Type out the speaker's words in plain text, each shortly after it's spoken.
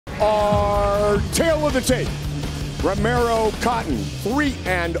our tail of the tape. Romero Cotton,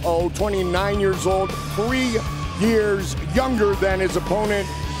 3-0, 29 years old, 3 years younger than his opponent,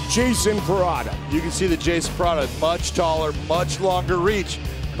 Jason Perrotta. You can see that Jason Perrotta is much taller, much longer reach,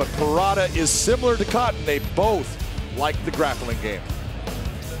 but Perrotta is similar to Cotton. They both like the grappling game.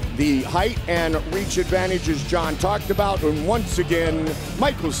 The height and reach advantages John talked about, and once again,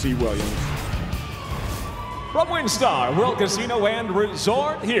 Michael C. Williams. From WinStar World Casino and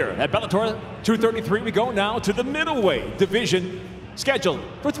Resort here at Bellator 233, we go now to the middleweight division, scheduled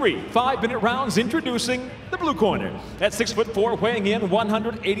for 3 5-minute rounds. Introducing the blue corner. At 6'4", weighing in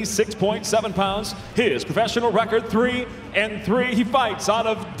 186.7 pounds. His professional record 3-3. He fights out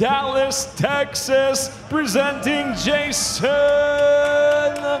of Dallas, Texas, presenting Jason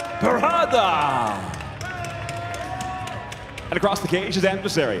Perrotta. And across the cage, his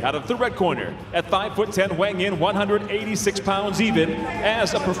adversary out of the red corner at 5'10", weighing in 186 pounds even.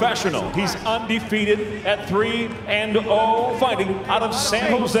 As a professional, he's undefeated at 3-0, fighting out of San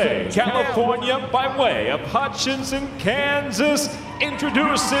Jose, California, by way of Hutchinson, Kansas.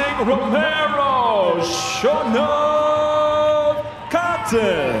 Introducing Romero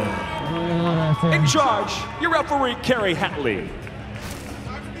Cotton. In charge, your referee, Kerry Hatley.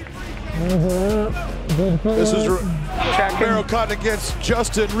 This is Romero Cotton against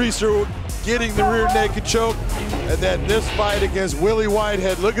Justin Reeser, getting the rear naked choke. And then this fight against Willie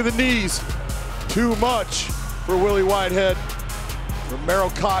Whitehead. Look at the knees. Too much for Willie Whitehead. Romero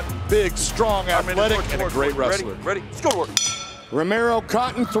Cotton, big, strong, athletic, and a great wrestler. Ready? Let's go to work. Romero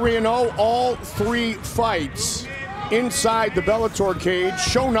Cotton, 3-0, all 3 fights inside the Bellator cage.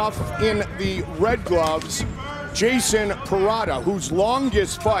 Shown off in the red gloves, Jason Perrotta, whose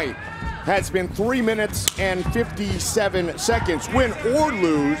longest fight has been 3 minutes and 57 seconds, win or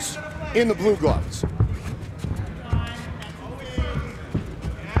lose, in the blue gloves.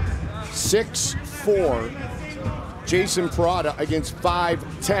 6'4", Jason Perrotta against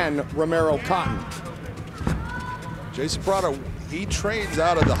 5'10", Romero Cotton. Jason Perrotta, he trains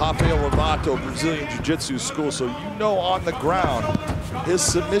out of the Rafael Lovato Brazilian Jiu-Jitsu school, so you know on the ground, his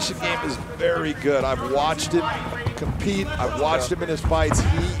submission game is very good. I've watched him compete. I've watched him in his fights.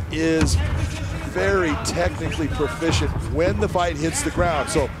 He is very technically proficient when the fight hits the ground.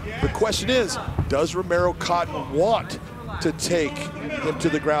 So the question is, does Romero Cotton want to take him to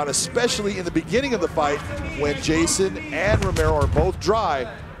the ground, especially in the beginning of the fight when Jason and Romero are both dry?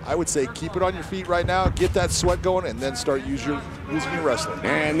 I would say keep it on your feet right now, get that sweat going, and then start using your wrestling.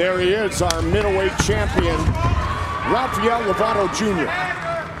 And there he is, our middleweight champion, Rafael Lovato Jr.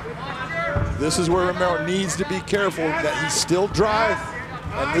 This is where Romero needs to be careful that he's still dry,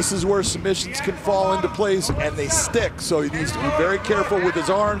 and this is where submissions can fall into place and they stick. So he needs to be very careful with his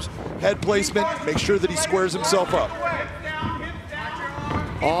arms, head placement, make sure that he squares himself up.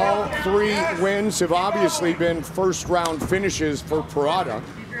 All 3 wins have obviously been first-round finishes for Perrotta,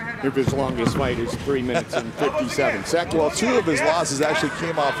 if his longest fight is 3 minutes and 57 seconds. Well, 2 of his losses actually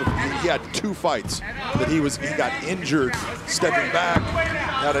came off of, he had 2 fights that he got injured stepping back,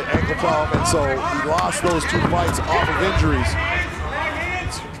 had an ankle problem, and so he lost those 2 fights off of injuries.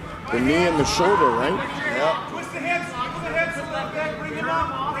 The knee and the shoulder, right? Yeah. Twist the hands, bring him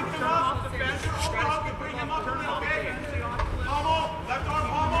up, bring him off the fence, bring him up, turn him up, pommel, left arm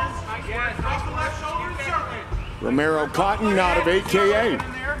pommel, cross the left shoulder, circle. Romero Cotton out of AKA.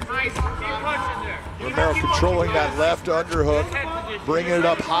 Romero controlling that left underhook, bringing it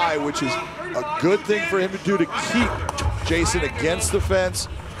up high, which is a good thing for him to do to keep Jason against the fence.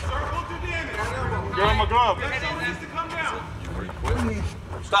 Give him a glove.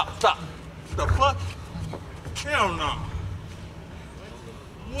 Stop. The fuck? Hell no.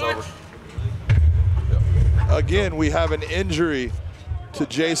 What? Again, we have an injury to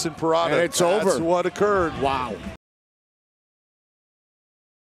Jason Perrotta. And it's over. That's what occurred. Wow.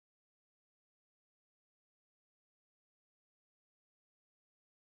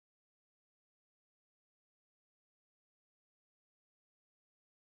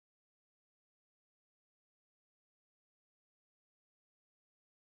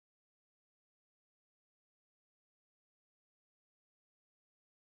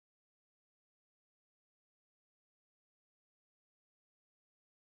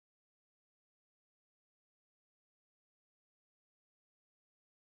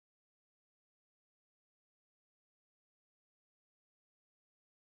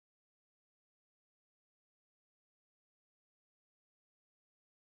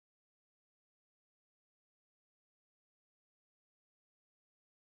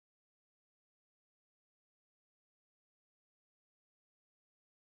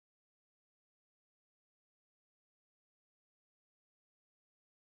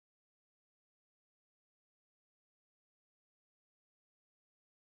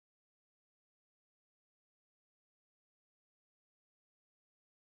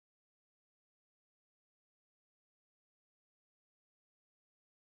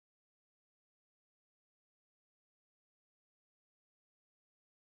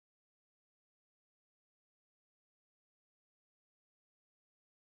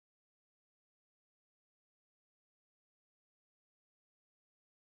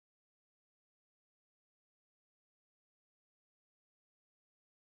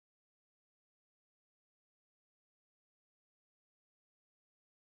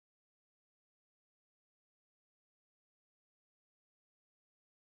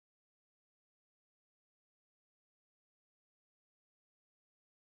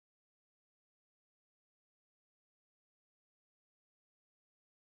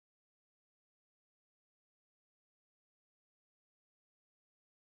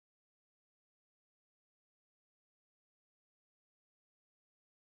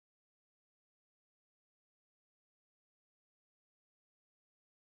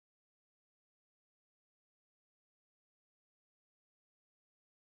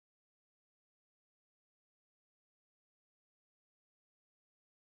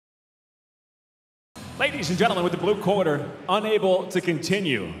 Ladies and gentlemen, with the blue corner, unable to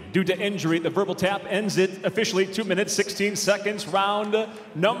continue due to injury, the verbal tap ends it officially 2 minutes, 16 seconds. Round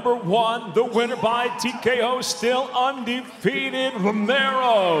number 1, the winner by TKO, still undefeated,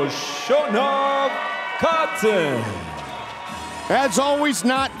 Romero Cotton. As always,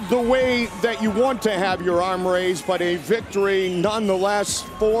 not the way that you want to have your arm raised, but a victory nonetheless.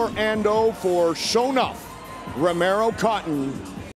 4-0 for Romero Cotton.